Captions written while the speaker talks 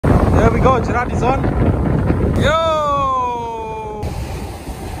Here we go, Gerard is on. Yo!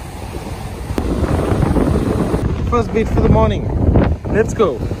 First bait for the morning. Let's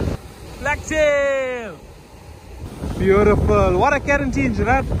go. Blacktail! Beautiful. What a quarantine,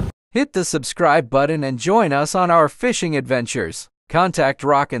 Gerard. Hit the subscribe button and join us on our fishing adventures. Contact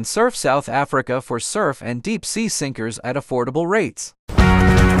Rock and Surf South Africa for surf and deep sea sinkers at affordable rates.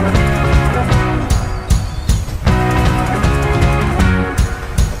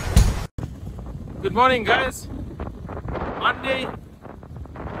 Good morning, guys. Monday,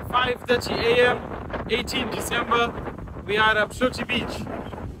 5:30 a.m., 18 December. We are at Shoti Beach.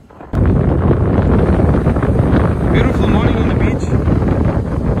 Beautiful morning on the beach.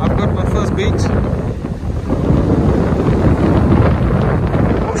 I've got my first bait.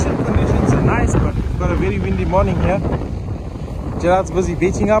 Ocean conditions are nice, but we've got a very windy morning here. Gerard's busy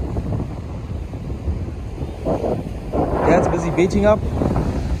baiting up. Dad's busy baiting up.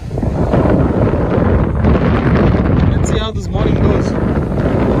 Let's see how this morning goes.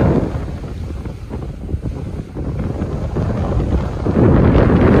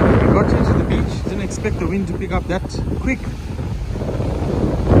 We got into the beach, didn't expect the wind to pick up that quick.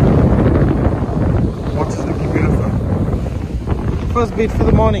 Water's looking beautiful. First bait for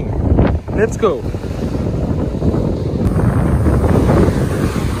the morning. Let's go.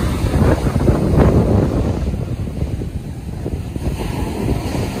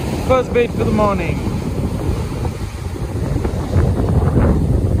 First bait for the morning.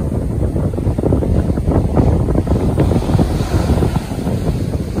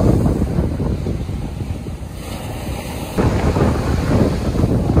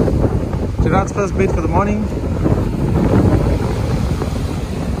 Gerard's first bait for the morning.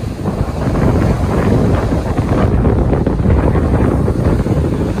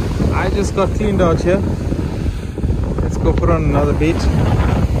 I just got cleaned out here. Let's go put on another bait.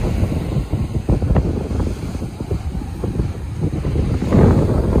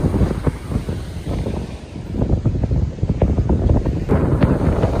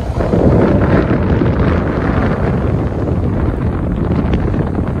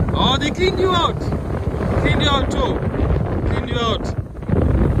 They cleaned you out. Cleaned you out too. Cleaned you out.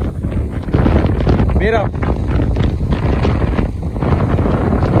 Bait up.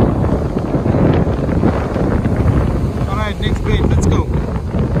 Alright, next bait. Let's go.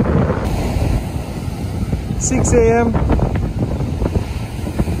 6 a.m. Got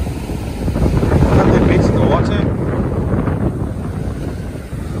the baits in the water.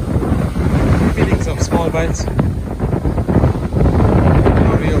 Feeding some small bites.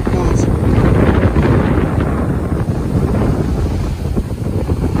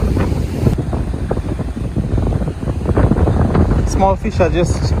 Small fish are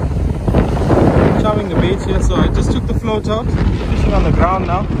just chowing the bait here, so I just took the float out, fishing on the ground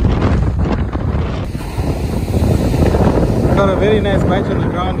now. Got a very nice bite on the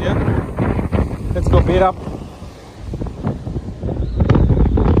ground here. Let's go bait up.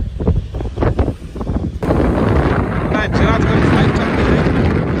 Alright, Gerard's got his light tucked in there.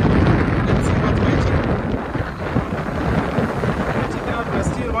 Let's see what's waiting. Taking out my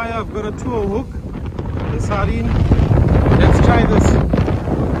steel wire, I've got a 2-0 hook, the sardine. Let's try this.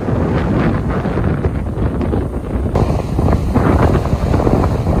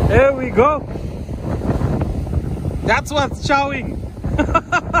 There we go. That's what's chowing.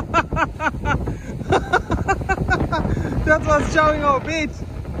 That's what's chowing our bait.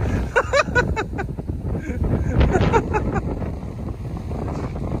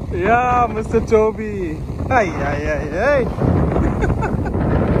 Yeah, Mr. Toby. Hey, hey, hey, hey.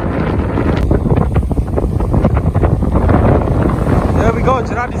 There we go,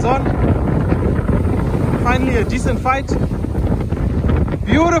 Gerard is on. Finally a decent fight.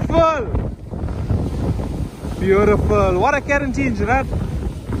 Beautiful! Beautiful. What a quarantine, Gerard.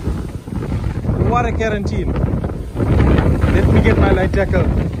 What a quarantine. Let me get my light tackle.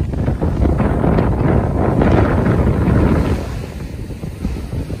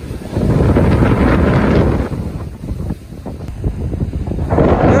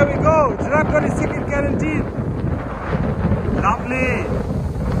 There we go. Gerard got his second quarantine. Lovely.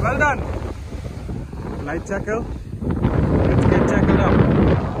 Well done. Light tackle. Let's get tackled up.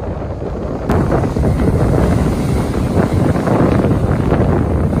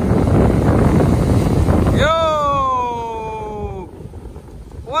 Yo!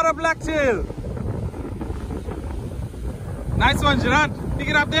 What a blacktail. Nice one, Gerard. Pick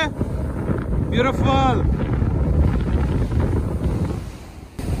it up there. Beautiful.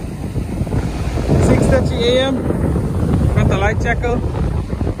 6:30 a.m. Got the light tackle.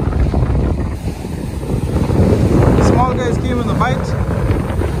 The small guys came in the bite.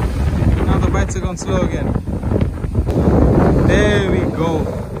 lights are gone slow again. There we go.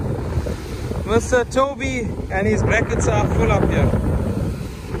 Mr. Toby and his brackets are full up here.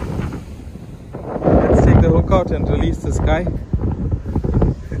 Let's take the hook out and release this guy.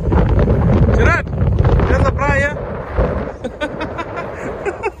 Gerard, there's a fly here.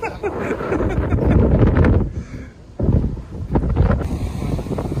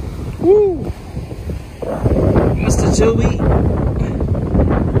 Woo! Mr. Toby.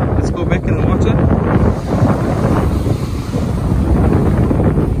 Let's go back in the water.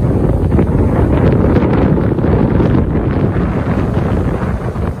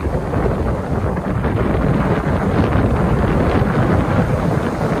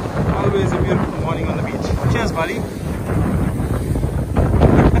 Always a beautiful morning on the beach. Cheers, buddy.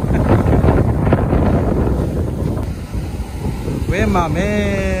 Where my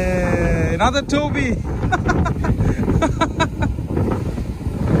man? Another Toby.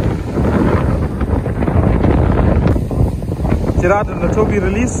 Gerard and the Toby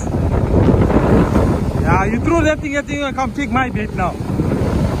release. Yeah, you throw that thing, and come take my bait now.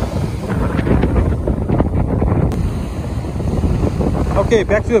 Okay,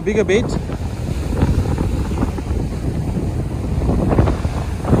 back to a bigger bait.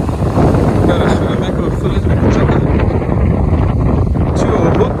 Got a sugar mackerel fillet we can check out.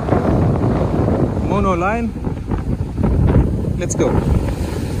 2-hour hook, mono line. Let's go.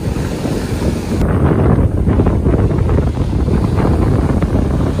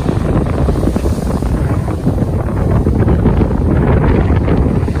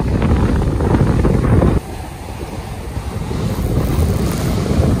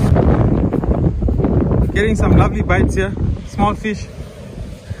 Getting some lovely bites here, small fish,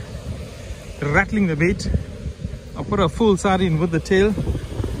 rattling the bait. I'll put a full sardine with the tail.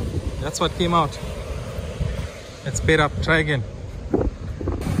 That's what came out. Let's bait up, try again.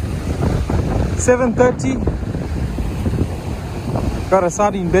 7:30. Got a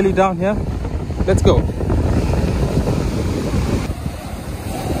sardine belly down here. Let's go.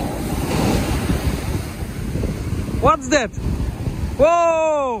 What's that?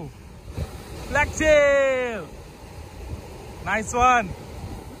 Whoa! Blacktail! Nice one!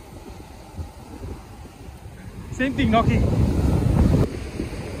 Same thing, knocking.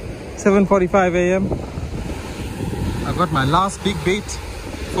 7:45 a.m. I've got my last big bait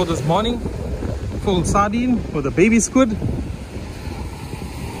for this morning. Full sardine with a baby squid.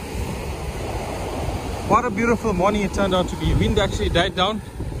 What a beautiful morning it turned out to be. Wind actually died down.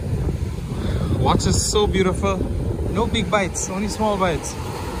 Water's so beautiful. No big bites, only small bites.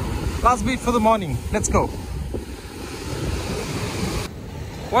 Last bait for the morning. Let's go.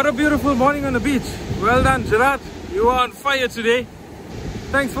 What a beautiful morning on the beach. Well done, Gerard. You are on fire today.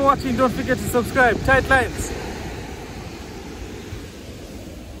 Thanks for watching. Don't forget to subscribe. Tight lines.